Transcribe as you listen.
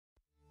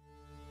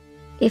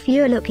If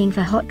you're looking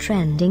for hot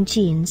trending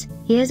jeans,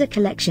 here's a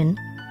collection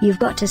you've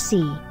got to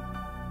see.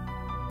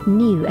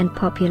 New and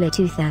popular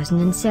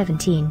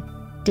 2017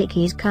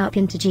 Dickies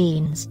Carpenter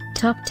Jeans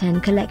Top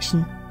 10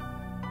 Collection.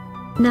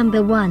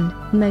 Number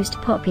 1, Most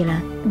Popular,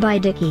 by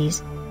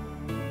Dickies.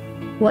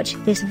 Watch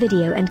this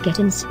video and get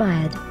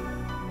inspired.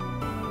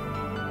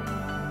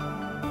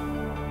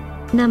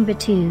 Number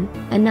 2,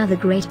 another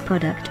great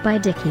product by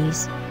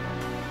Dickies.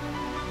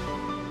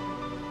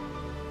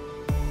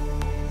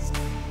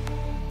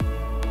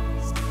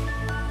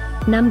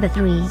 Number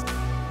 3.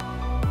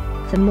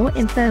 For more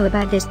info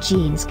about this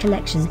jeans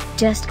collection,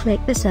 just click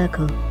the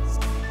circle.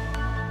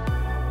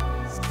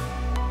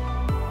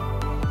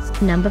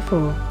 Number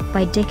 4,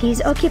 by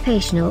Dickies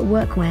Occupational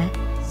Workwear.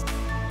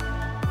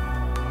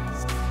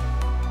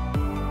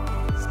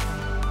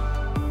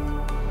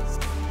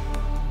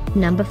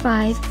 Number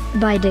 5,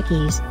 by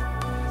Dickies.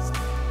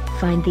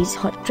 Find these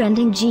hot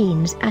trending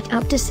jeans at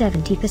up to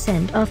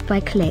 70% off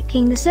by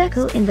clicking the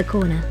circle in the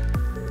corner.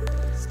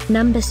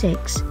 Number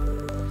 6.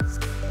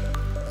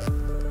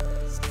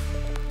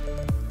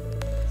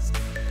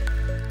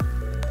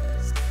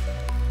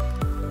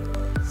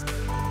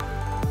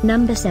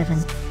 Number 7.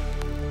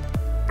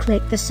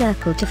 Click the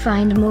circle to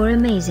find more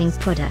amazing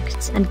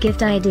products and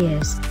gift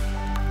ideas.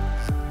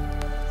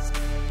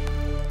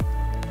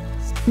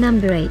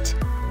 Number 8.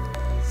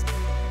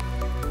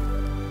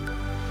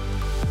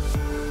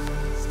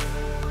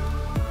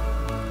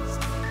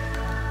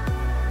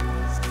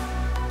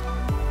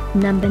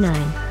 Number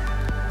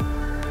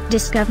 9.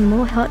 Discover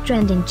more hot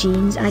trending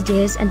jeans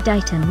ideas and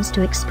items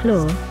to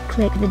explore,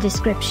 click the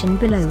description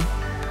below.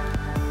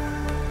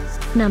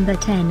 Number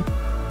 10.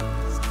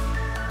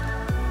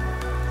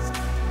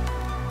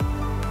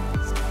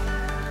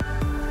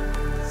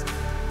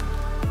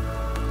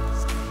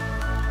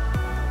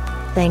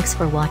 Thanks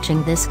for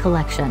watching this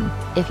collection.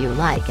 If you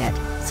like it,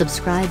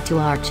 subscribe to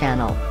our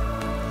channel.